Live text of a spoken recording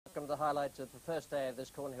Welcome to the highlights of the first day of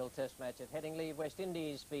this Cornhill Test match at Headingley. West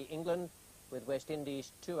Indies v England, with West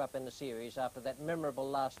Indies 2 up in the series after that memorable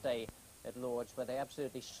last day at Lord's where they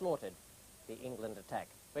absolutely slaughtered the England attack.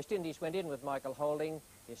 West Indies went in with Michael Holding.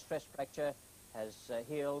 His stress fracture has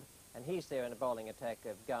healed, and he's there in a bowling attack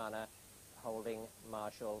of Garner, Holding,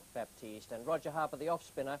 Marshall, Baptiste and Roger Harper, the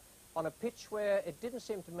off-spinner, on a pitch where it didn't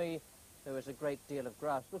seem to me there was a great deal of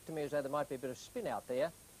grass. It looked to me as though there might be a bit of spin out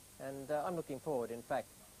there, and I'm looking forward, in fact,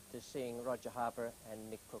 to seeing Roger Harper and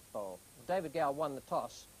Nick Cook bowl. David Gow won the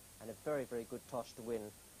toss, and a very, very good toss to win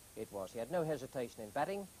it was. He had no hesitation in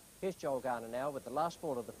batting. Here's Joel Garner now with the last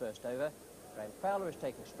ball of the first over. Graham Fowler is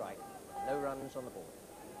taking strike. No runs on the board.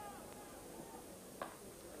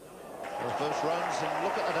 The first runs, and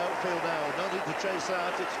look at that outfield now. No need to chase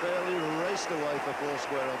that. It's fairly raced away for 4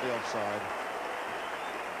 square on the offside.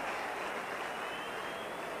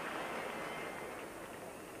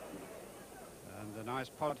 And a nice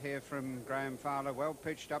pot here from Graham Fowler, well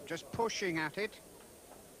pitched up, just pushing at it.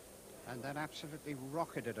 And then absolutely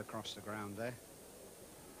rocketed across the ground there.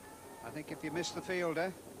 I think if you miss the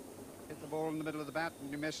fielder, hit the ball in the middle of the bat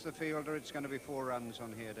and you miss the fielder, it's going to be 4 runs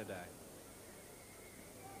on here today.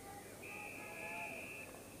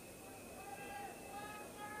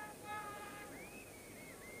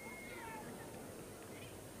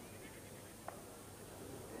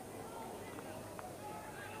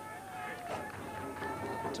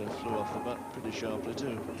 Flew off the bat pretty sharply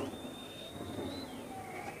too.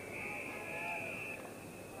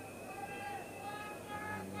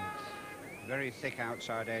 And very thick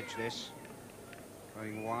outside edge this,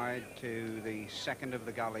 going wide to the second of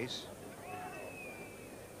the gullies,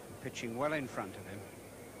 pitching well in front of him.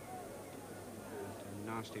 And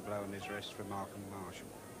a nasty blow on his wrist from Markham Marshall.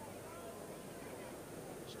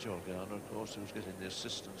 It's Joel Garner, of course, who's getting the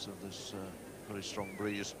assistance of this very strong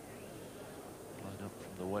breeze lined up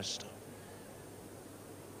from the west.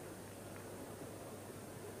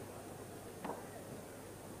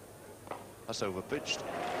 That's overpitched.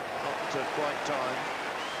 Not quite time.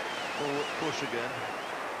 Forward push again.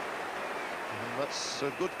 And that's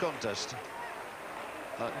a good contest.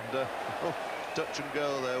 And touch and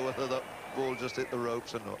go there, whether that ball just hit the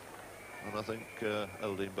ropes or not. And I think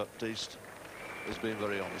Eldin Baptiste has been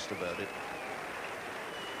very honest about it.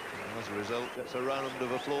 And as a result, gets a round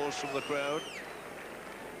of applause from the crowd.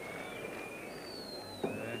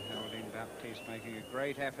 Eldin Baptiste making a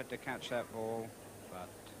great effort to catch that ball, but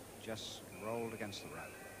just rolled against the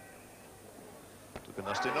rope. Took a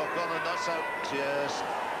nasty knock on, and that's out. Yes.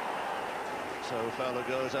 So Fowler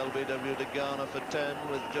goes LBW to Garner for 10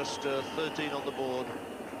 with just 13 on the board.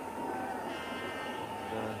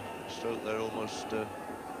 And, stroke there almost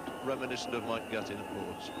reminiscent of Mike Gattin at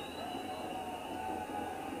Lord's.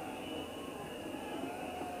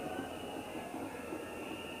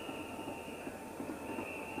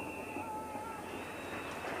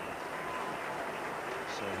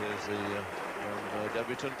 So here's the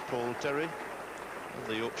debutant, Paul Terry, and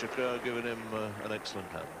the Yorkshire crowd giving him an excellent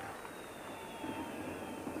hand.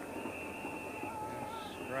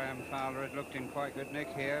 Yes, Graham Fowler had looked in quite good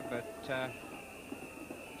nick here, but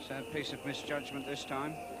sad piece of misjudgment this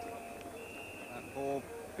time. That ball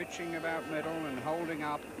pitching about middle and holding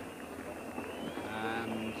up,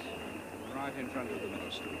 and right in front of the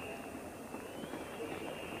middle stump.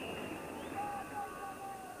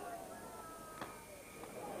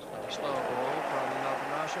 Slow ball from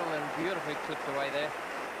Marshall and beautifully clipped away there.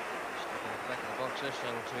 Stepping at the back of the box,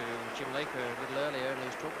 listening to Jim Laker a little earlier, and he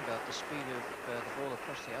was talking about the speed of the ball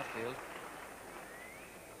across the outfield.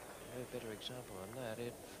 No better example than that.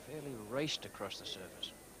 It fairly raced across the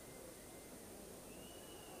surface.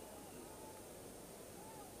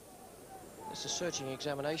 It's a searching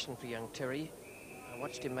examination for young Terry. I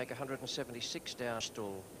watched him make 176 down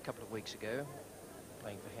stall a couple of weeks ago,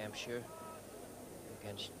 playing for Hampshire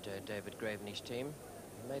against David Graveney's team.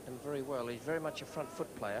 He made them very well. He's very much a front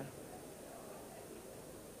foot player.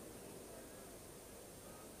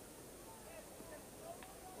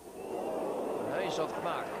 No, he's off the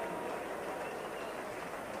mark.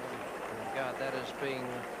 I regard that as being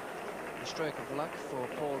a stroke of luck for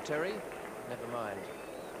Paul Terry. Never mind.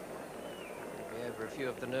 He'll be over a few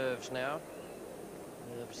of the nerves now.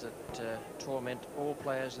 Nerves that torment all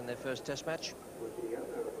players in their first test match.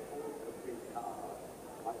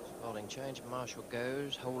 Bowling change, Marshall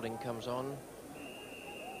goes, Holding comes on. One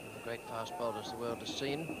of the great fast bowlers the world has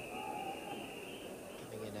seen.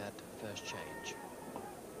 Coming in at first change.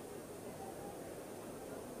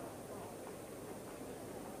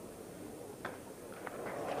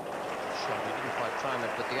 Shot, he didn't quite time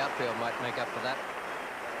it, but the outfield might make up for that.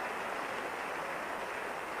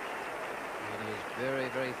 It is Very,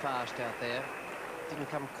 very fast out there. Didn't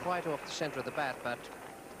come quite off the centre of the bat, but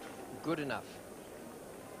good enough.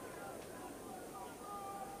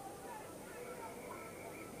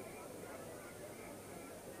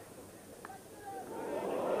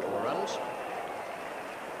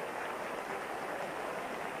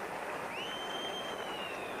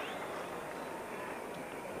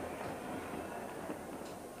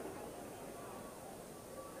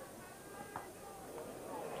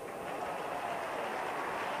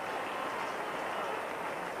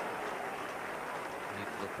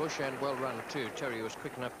 Push and well run too. Terry was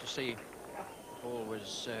quick enough to see the ball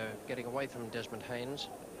was getting away from Desmond Haynes.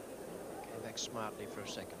 Came back smartly for a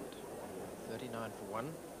second. 39 for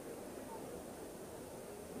 1.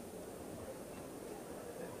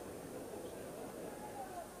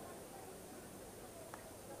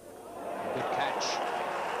 Good catch.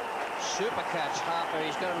 Super catch, Harper.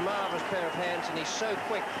 He's got a marvellous pair of hands and he's so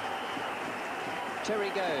quick. Terry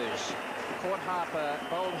goes. Caught Harper,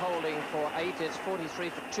 bowled holding for 8. It's 43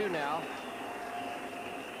 for 2 now.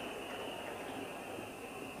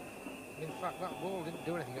 In fact, that ball didn't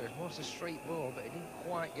do anything. It was most a straight ball, but it didn't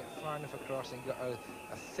quite get far enough across and got a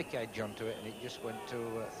thick edge onto it, and it just went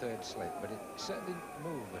to third slip. But it certainly didn't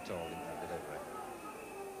move at all in that delivery.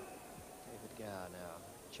 David Gower now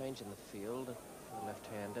changing the field for the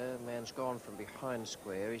left-hander. Man's gone from behind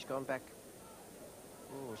square. He's gone back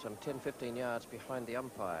some 10-15 yards behind the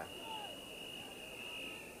umpire.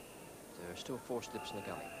 There are still 4 slips in the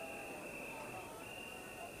gully.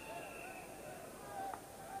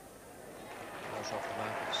 Goes off the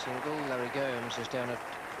mark at single. Larry Gomes is down at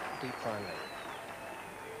deep finally.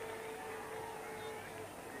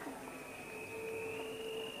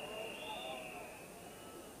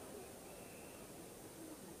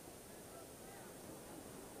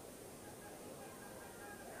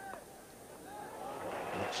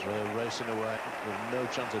 It's racing away with no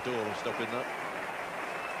chance at all of stopping that.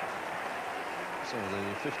 So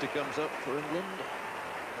the 50 comes up for England,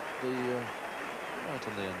 right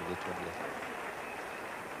on the end of the 20th.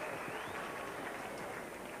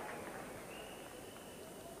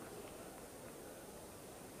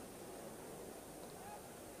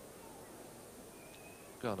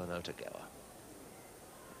 Garner now to Gower.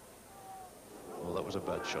 Well, that was a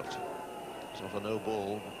bad shot. It's off a no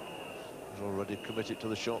ball. He was already committed to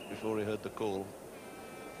the shot before he heard the call.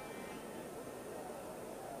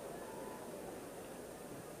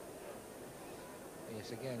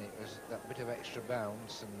 Yes, again, it was that bit of extra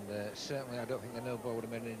bounce, and certainly I don't think the no ball would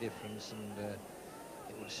have made any difference, and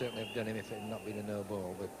it would certainly have done him if it had not been a no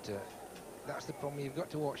ball. But that's the problem you've got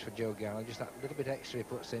to watch for Joe Garner, just that little bit extra he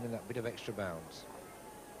puts in and that bit of extra bounce.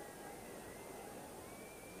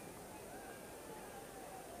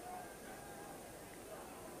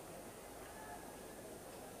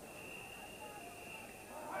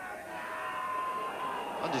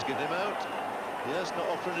 And he's given him out. Yes, not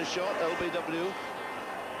offering a shot, LBW.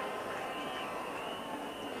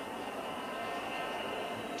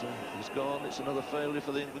 He's gone. It's another failure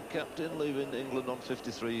for the England captain, leaving England on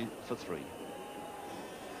 53 for 3. In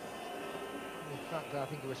fact, I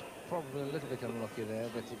think it was probably a little bit unlucky there,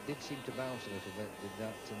 but it did seem to bounce a little bit, did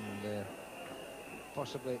that, and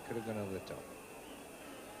possibly it could have gone over the top.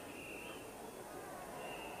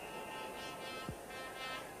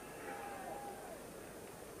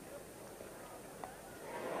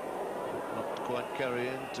 Not quite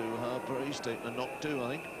carrying to Harper. He's taken a knock too, I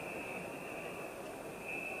think.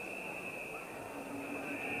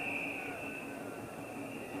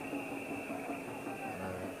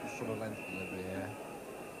 Full length delivery here.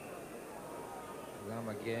 Lamb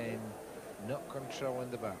again, not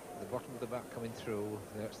controlling the bat. The bottom of the bat coming through,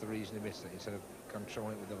 that's the reason he missed it, instead of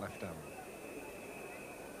controlling it with the left hand.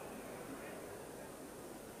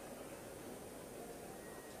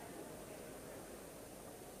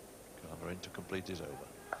 Garner in to complete his over.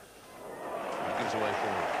 He gives away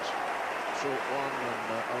 4 runs. Short one,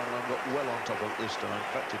 and Alan Lamb got well on top of it this time,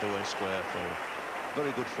 cracked it away square for a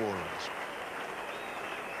very good 4 runs.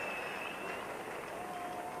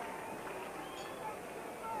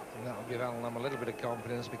 And that'll give Alan Lamb a little bit of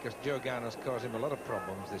confidence, because Joe Garner's caused him a lot of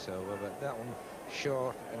problems this over, but that one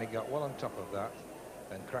short, and he got well on top of that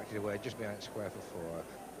and cracked it away just behind square for 4.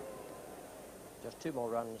 Just 2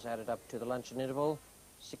 more runs added up to the luncheon interval.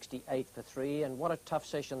 68 for 3, and what a tough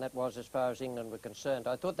session that was as far as England were concerned.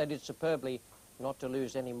 I thought they did superbly not to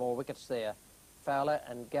lose any more wickets there. Fowler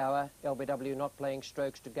and Gower, LBW not playing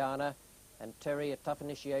strokes to Garner, and Terry, a tough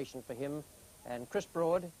initiation for him, and Chris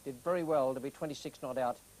Broad did very well to be 26 not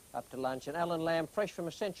out up to lunch, and Alan Lamb, fresh from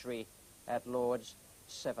a century at Lord's,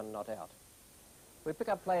 7 not out. We pick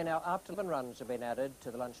up play now after 11 runs have been added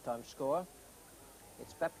to the lunchtime score.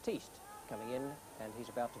 It's Baptiste coming in, and he's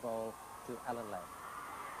about to bowl to Alan Lamb.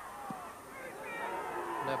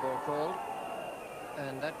 No ball called,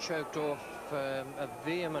 and that choked off a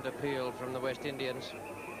vehement appeal from the West Indians.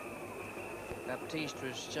 Baptiste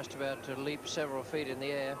was just about to leap several feet in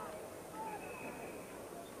the air.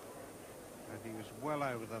 And he was well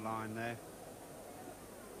over the line there.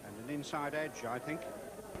 And an inside edge, I think.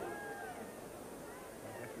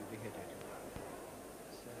 Definitely hit it.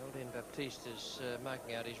 So Eldin Baptiste is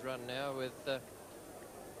marking out his run now with a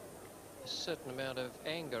certain amount of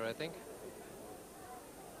anger, I think.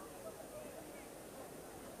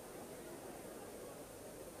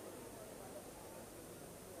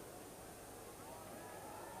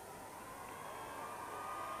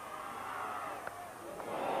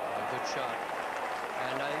 Shot,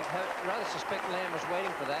 and I rather suspect Lamb was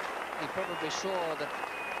waiting for that. He probably saw that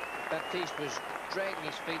Baptiste was dragging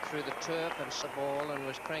his feet through the turf and the ball and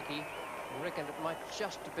was cranky, and reckoned it might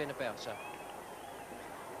just have been a bouncer.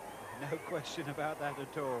 No question about that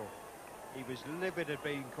at all. He was livid at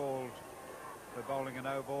being called for bowling a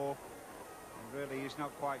no ball, and really he's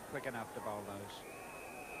not quite quick enough to bowl those.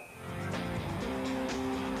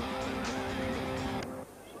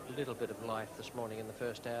 A little bit of life this morning in the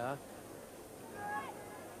first hour.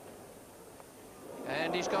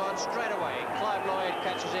 And he's gone straight away. Clive Lloyd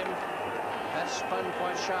catches him. That's spun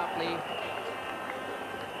quite sharply.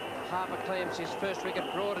 Harper claims his first wicket.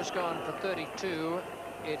 Broad has gone for 32.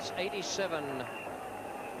 It's 87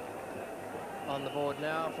 on the board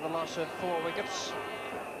now for the loss of 4 wickets.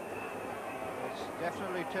 It's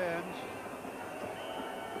definitely turned.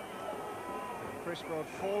 Chris Broad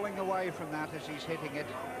falling away from that as he's hitting it.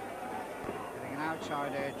 Getting an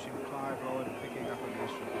outside edge, and Clive Lloyd picking up a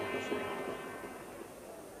miss from the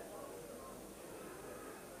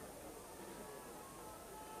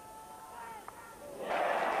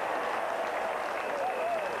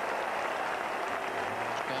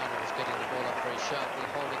sharply.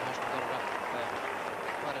 Holding hasn't got it up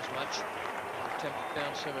quite as much. Attempted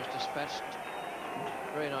bouncer was dispatched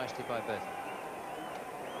very nicely by both.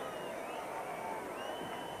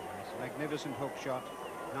 It's a magnificent hook shot,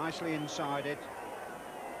 nicely inside it.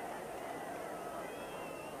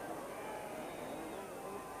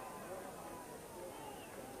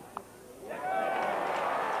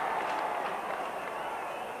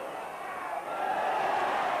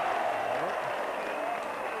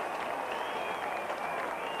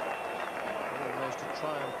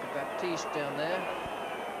 Triumph for Baptiste down there.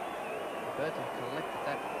 Both have collected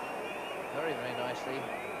that very, very nicely,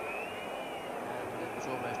 and it was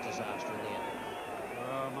almost disaster in the end.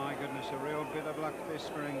 Oh my goodness, a real bit of luck this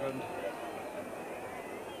for England.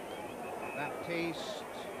 Baptiste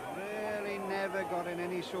really never got in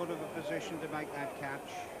any sort of a position to make that catch.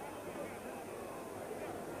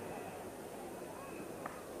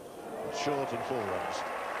 Short and 4 runs.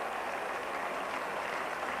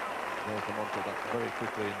 They'll come onto that very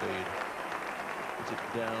quickly indeed. Hit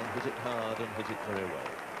it down, hit it hard, and hit it very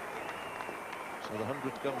well. So the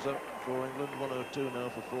 100 comes up for England. 102 now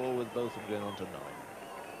for 4, with both of them going on to 9.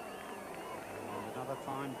 Another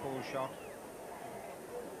fine pull shot.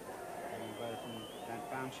 And both of them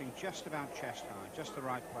that bouncing just about chest high, just the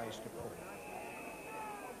right place to pull.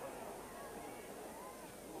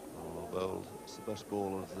 Oh, bowled. It's the best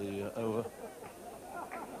ball of the over.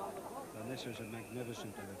 And this was a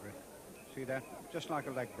magnificent delivery. See that? Just like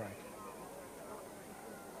a leg break.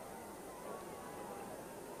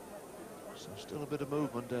 So still a bit of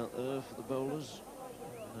movement out there for the bowlers.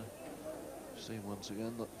 And, see once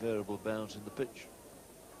again that variable bounce in the pitch.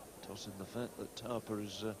 Tossing the fact that Harper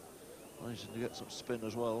is managing to get some spin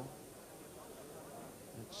as well.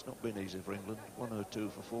 It's not been easy for England. 102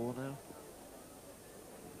 for 4 now.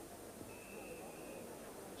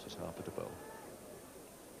 This is Harper to bowl.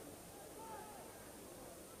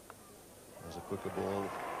 There's a quicker ball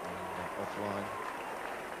offline.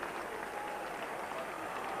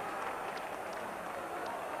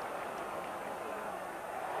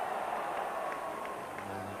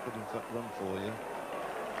 Could in fact run for you.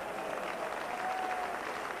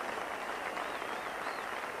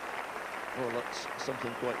 Well, that's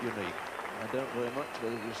something quite unique. I doubt very much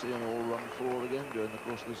whether you see them all run 4 again during the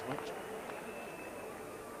course of this match.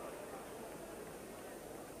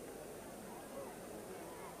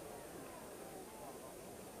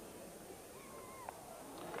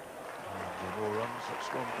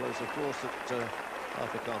 One place, of course, that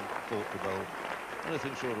Harper can't afford to bowl.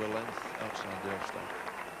 Anything short of a length outside the offside.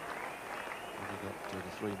 We've got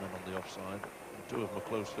the 3 men on the offside, and 2 of them are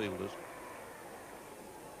close fielders.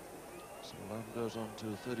 So Lamb goes on to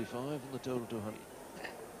 35 and the total to 100.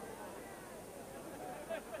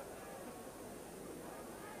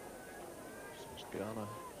 Ghana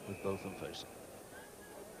with Botham facing.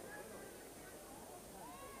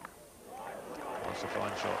 That's a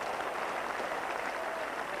fine shot.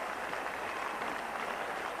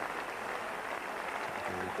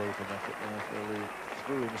 Botham effort there, really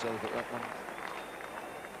threw himself at that one.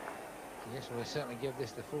 Yes, well, he certainly gave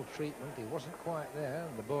this the full treatment. He wasn't quite there,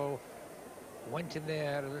 and the ball went in the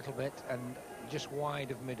air a little bit and just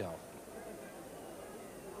wide of mid-off.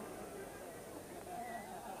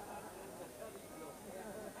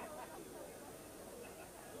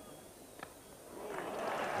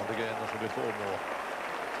 And again, that'll be 4 more.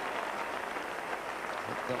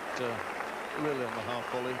 That really on the half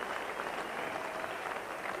volley.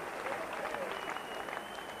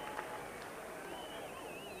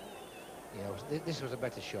 Yeah, this was a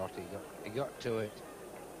better shot. He got to it,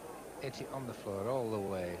 hit it on the floor all the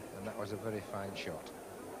way, and that was a very fine shot.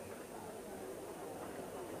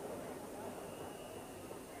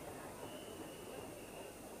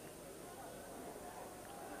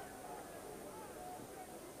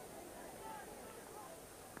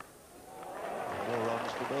 More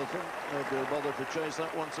runs for Botham. Nobody will bother to chase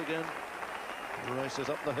that once again. The race is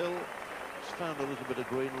up the hill. It's found a little bit of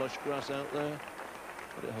green lush grass out there,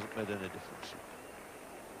 but it hasn't made any difference.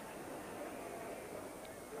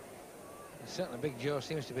 Certainly Big Joe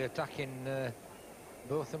seems to be attacking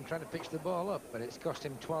Botham, trying to pitch the ball up, but it's cost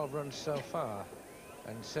him 12 runs so far.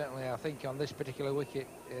 And certainly I think on this particular wicket,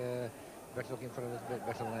 better looking for a little bit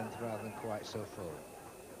better length rather than quite so full.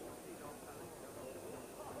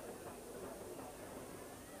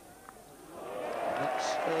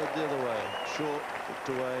 That's the other way, short, hooked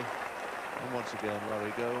away, and once again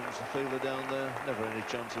Larry Gomes, the fielder down there, never any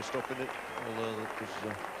chance of stopping it, although that was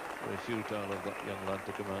very futile of that young lad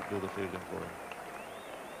to come out and do the fielding for him.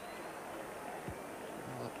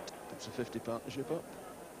 Well, that puts a 50 partnership up,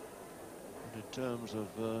 and in terms of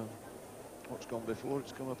what's gone before,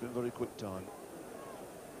 it's come up in very quick time.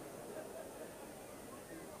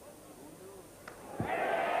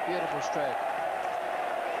 Beautiful stroke.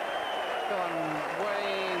 Gone way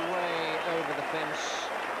over the fence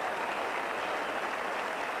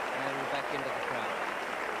and back into the crowd.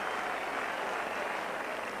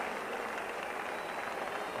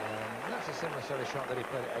 That's a similar sort of shot that he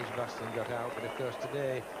played at Edgbaston and got out, but of course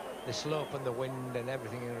today the slope and the wind and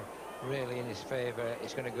everything are really in his favour.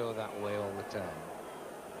 It's going to go that way all the time.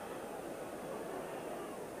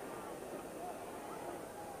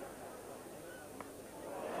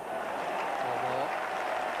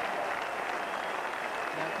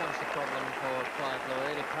 Now comes the problem for Clive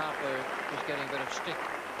Lloyd. If Harper is getting a bit of stick,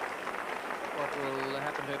 what will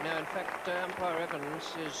happen to him now? In fact, umpire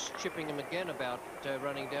Evans is chipping him again about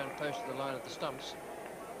running down close to the line of the stumps.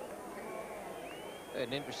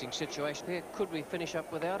 An interesting situation here. Could we finish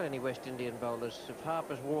up without any West Indian bowlers? If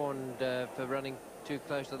Harper's warned for running too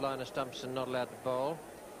close to the line of stumps and not allowed to bowl,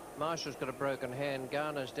 Marshall's got a broken hand,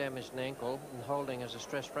 Garner's damaged an ankle, and Holding has a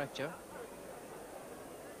stress fracture.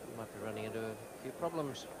 Might be running into a few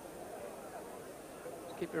problems.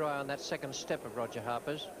 Keep your eye on that second step of Roger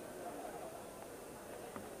Harper's.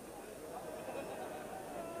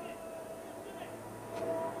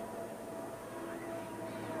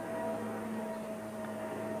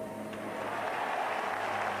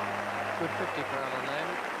 Good 50 for Alan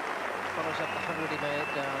Lamb. Follows up the 100 he made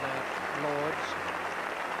down at Lord's.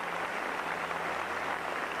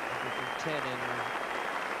 110 in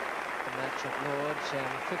the match at Lord's and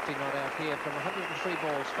 50 not out here from 103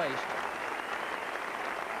 balls faced.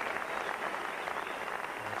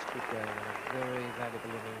 That's good going and a very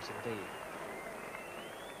valuable innings indeed.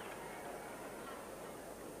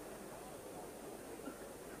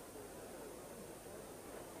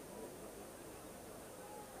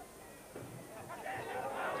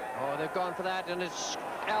 They've gone for that and it's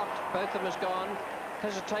out. Both of them has gone.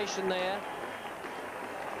 Hesitation there.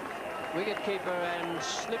 Wicketkeeper and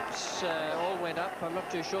slips all went up. I'm not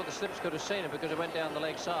too sure the slips could have seen it because it went down the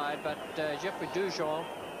leg side, but Geoffrey Dujon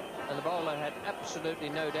and the bowler had absolutely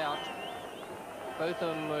no doubt. Both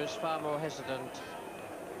of them was far more hesitant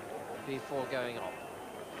before going off.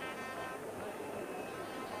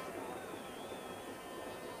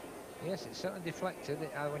 Yes, it certainly deflected.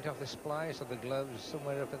 It either went off the splice or the gloves,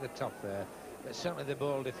 somewhere up at the top there. But certainly the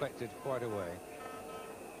ball deflected quite a way.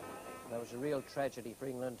 That was a real tragedy for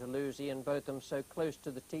England to lose Ian Botham so close to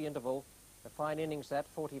the tea interval. A fine innings that,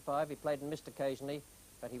 45. He played and missed occasionally,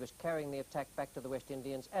 but he was carrying the attack back to the West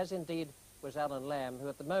Indians, as indeed was Alan Lamb, who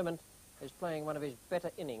at the moment is playing one of his better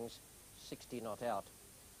innings, 60 not out.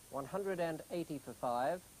 180 for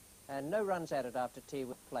 5, and no runs added after tea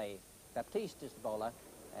with play. Baptiste is the bowler,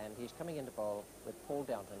 and he's coming into bowl with Paul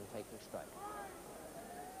Downton taking strike.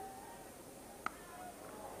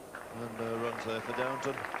 And runs there for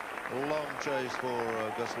Downton. A long chase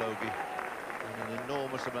for Gus Logie. And an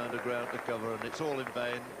enormous amount of ground to cover, and it's all in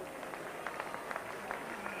vain.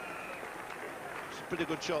 It's a pretty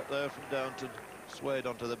good shot there from Downton. Swayed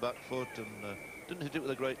onto the back foot and didn't hit it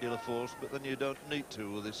with a great deal of force, but then you don't need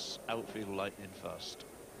to with this outfield lightning fast.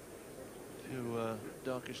 A few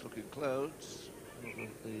darkish looking clouds over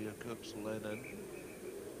the Kirksall Lane end.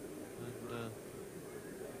 And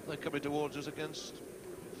they're coming towards us against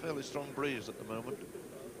a fairly strong breeze at the moment.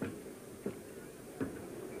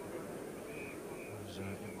 There's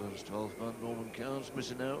England's 12th man, Norman Cowes,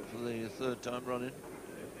 missing out for the third time running.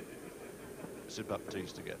 It's a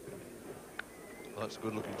Baptiste again. That's a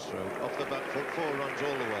good looking stroke. Off the back foot, 4 runs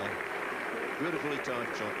all the way. Beautifully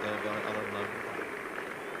timed shot there by Alan Lamb.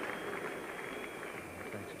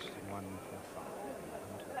 Greatest 1 for 5.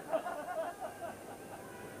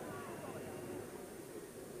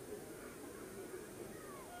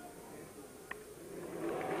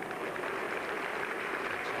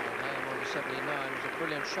 Lamb on the 79 was a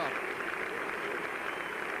brilliant shot.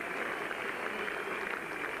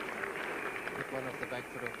 One off the back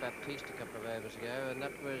foot of Baptiste a couple of overs ago, and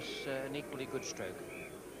that was an equally good stroke.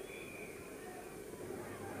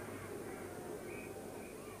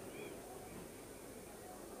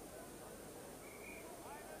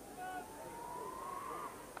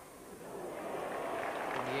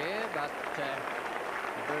 In the air, but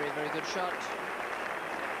a very, very good shot.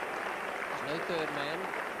 There's no third man.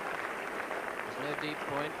 There's no deep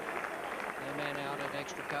point. No man out at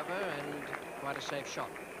extra cover, and quite a safe shot.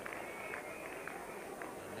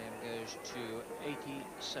 Goes to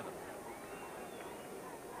 87.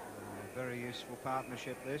 A very useful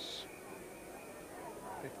partnership, this.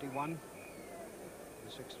 51.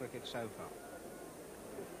 The 6th wicket so far.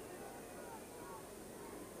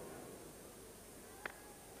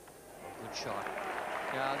 Good shot.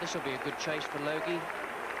 Now, this will be a good chase for Logie.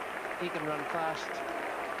 He can run fast,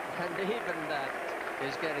 and even that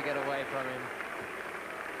is going to get away from him.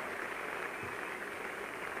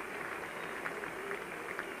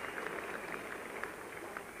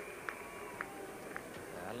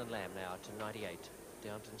 Lamb now to 98,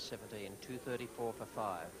 Downton 17, 234 for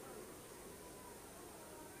 5.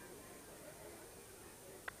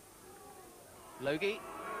 Logie,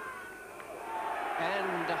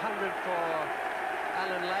 and 100 for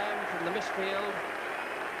Alan Lamb from the misfield.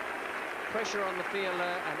 Pressure on the fielder,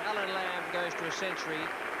 and Alan Lamb goes to a century.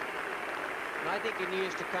 And I think in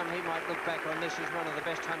years to come he might look back on this as one of the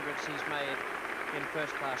best hundreds he's made in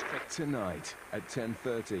first-class cricket. Tonight at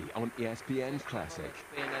 10:30 on ESPN's Classic. It's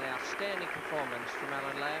been an outstanding performance from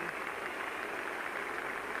Alan Lamb.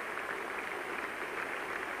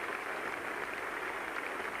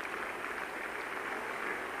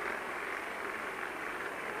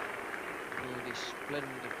 Really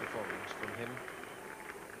splendid performance from him.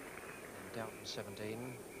 And Downton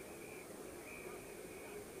 17.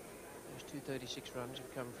 Those 236 runs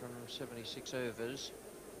have come from 76 overs.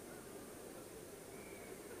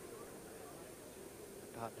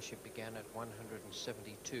 Partnership began at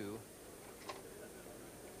 172.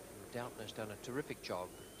 Downton has done a terrific job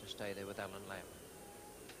to stay there with Alan Lamb.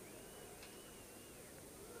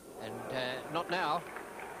 And not now.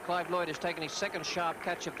 Clive Lloyd has taken his second sharp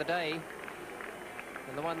catch of the day.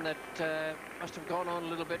 And the one that must have gone on a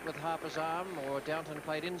little bit with Harper's arm, or Downton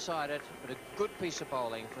played inside it. But a good piece of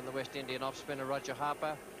bowling from the West Indian off-spinner Roger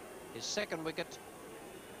Harper. His second wicket.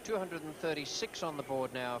 236 on the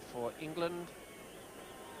board now for England.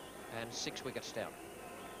 And 6 wickets down.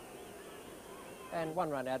 And 1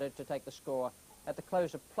 run added to take the score at the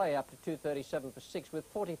close of play up to 237 for 6 with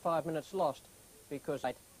 45 minutes lost because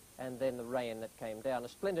and then the rain that came down. A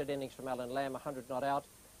splendid innings from Alan Lamb, 100 not out,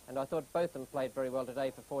 and I thought both of them played very well today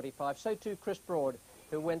for 45. So too Chris Broad,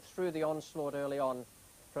 who went through the onslaught early on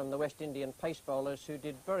from the West Indian pace bowlers, who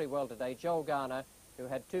did very well today. Joel Garner, who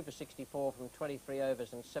had 2 for 64 from 23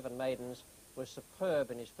 overs and 7 maidens, was superb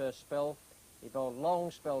in his first spell. He bowled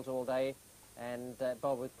long spells all day and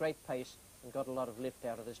bowled with great pace and got a lot of lift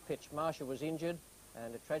out of this pitch. Marshall was injured,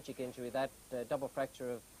 and a tragic injury, that double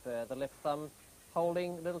fracture of the left thumb.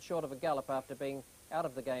 Holding a little short of a gallop after being out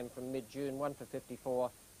of the game from mid-June, 1 for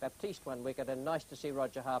 54. Baptiste 1 wicket, and nice to see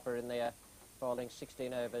Roger Harper in there bowling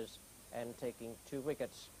 16 overs and taking 2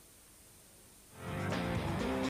 wickets.